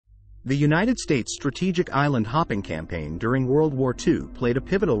The United States' strategic island hopping campaign during World War II played a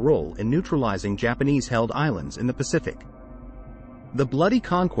pivotal role in neutralizing Japanese-held islands in the Pacific. The bloody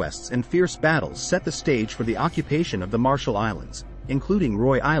conquests and fierce battles set the stage for the occupation of the Marshall Islands, including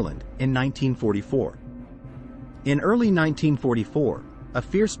Roi Island, in 1944. In early 1944, a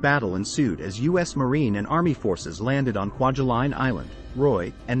fierce battle ensued as U.S. Marine and Army forces landed on Kwajalein Island,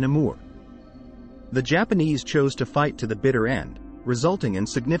 Roi, and Namur. The Japanese chose to fight to the bitter end, resulting in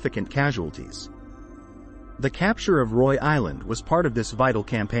significant casualties. The capture of Roi Island was part of this vital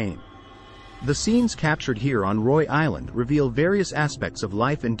campaign. The scenes captured here on Roi Island reveal various aspects of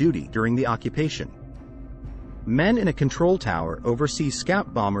life and duty during the occupation. Men in a control tower oversee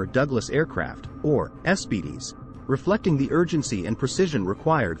scout bomber Douglas aircraft, or SBDs, reflecting the urgency and precision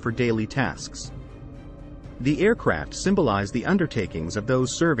required for daily tasks. The aircraft symbolize the undertakings of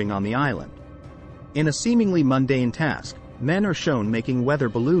those serving on the island. In a seemingly mundane task, men are shown making weather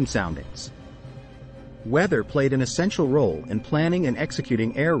balloon soundings. Weather played an essential role in planning and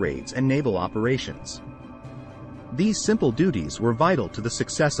executing air raids and naval operations. These simple duties were vital to the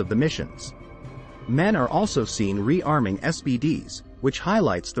success of the missions. Men are also seen rearming SBDs, which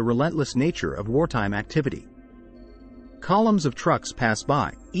highlights the relentless nature of wartime activity. Columns of trucks pass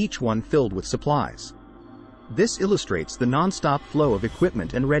by, each one filled with supplies. This illustrates the non-stop flow of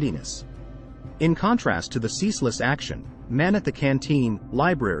equipment and readiness. In contrast to the ceaseless action, men at the canteen,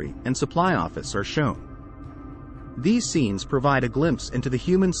 library, and supply office are shown. These scenes provide a glimpse into the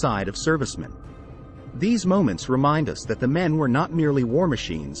human side of servicemen. These moments remind us that the men were not merely war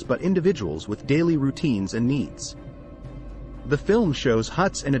machines but individuals with daily routines and needs. The film shows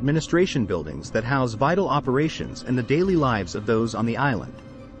huts and administration buildings that house vital operations and the daily lives of those on the island.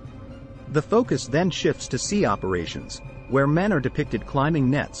 The focus then shifts to sea operations, where men are depicted climbing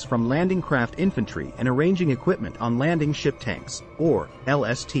nets from landing craft infantry and arranging equipment on landing ship tanks, or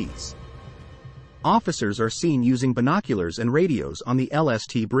LSTs. Officers are seen using binoculars and radios on the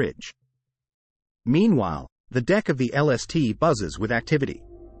LST bridge. Meanwhile, the deck of the LST buzzes with activity.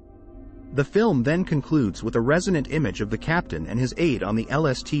 The film then concludes with a resonant image of the captain and his aide on the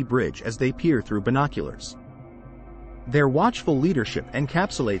LST bridge as they peer through binoculars. Their watchful leadership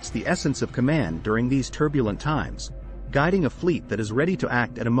encapsulates the essence of command during these turbulent times, guiding a fleet that is ready to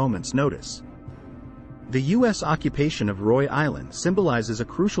act at a moment's notice. The U.S. occupation of Roi Island symbolizes a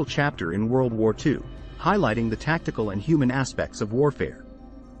crucial chapter in World War II, highlighting the tactical and human aspects of warfare.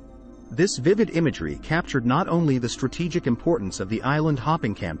 This vivid imagery captured not only the strategic importance of the island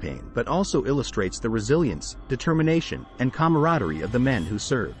hopping campaign but also illustrates the resilience, determination, and camaraderie of the men who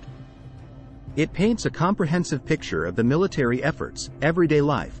served. It paints a comprehensive picture of the military efforts, everyday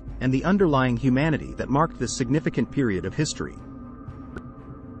life, and the underlying humanity that marked this significant period of history.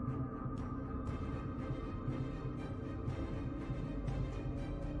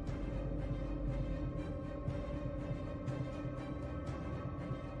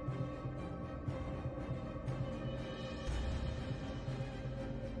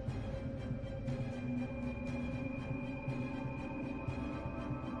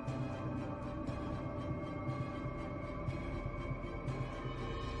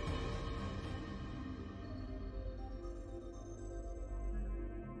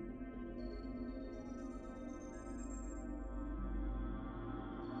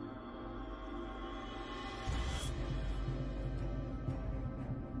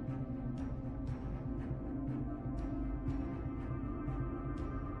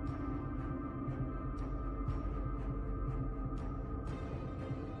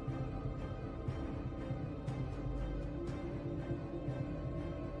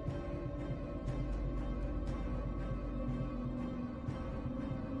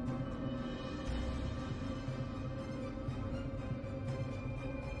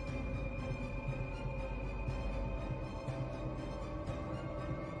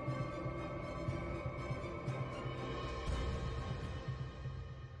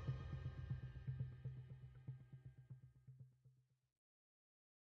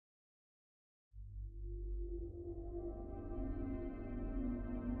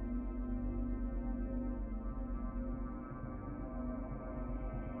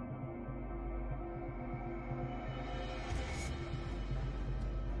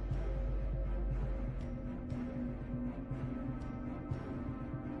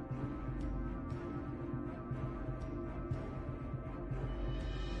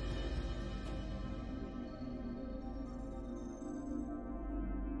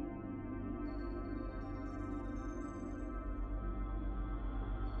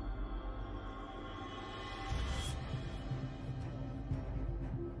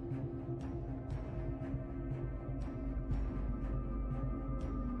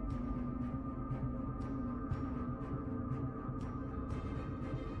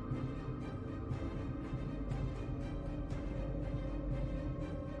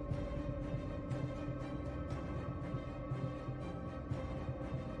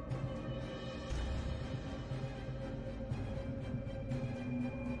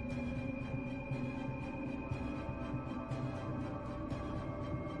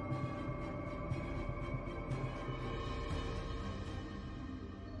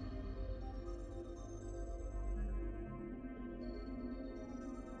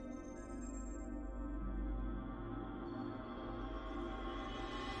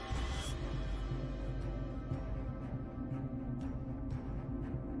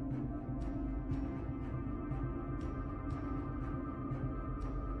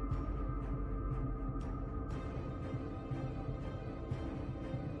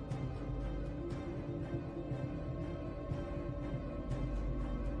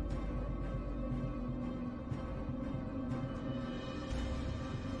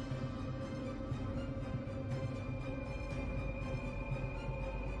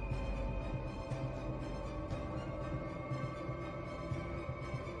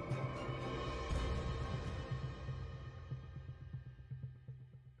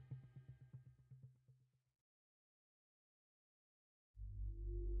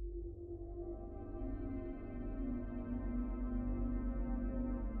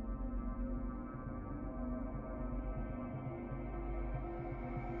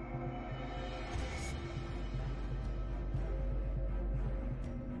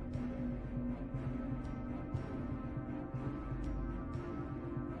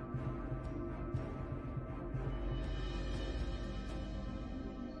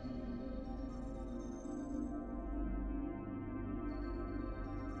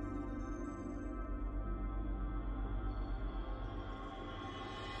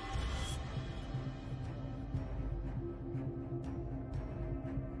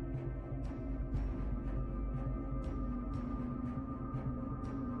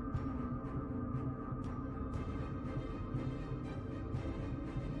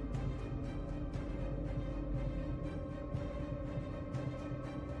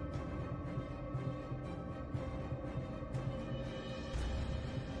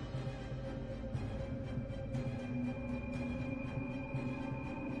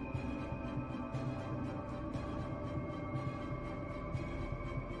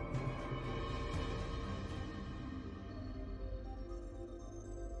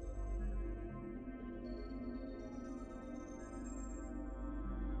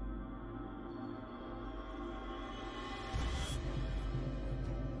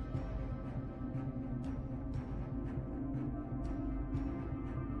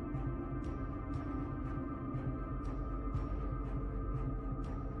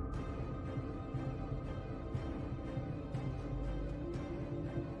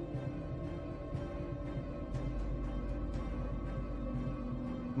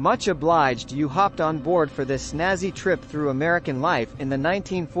 Much obliged, you hopped on board for this snazzy trip through American life in the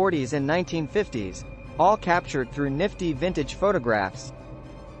 1940s and 1950s, all captured through nifty vintage photographs.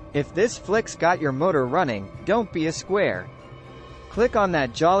 If this flick's got your motor running, don't be a square. Click on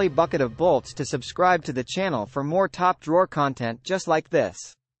that jolly bucket of bolts to subscribe to the channel for more top drawer content just like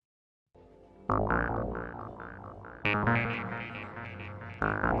this.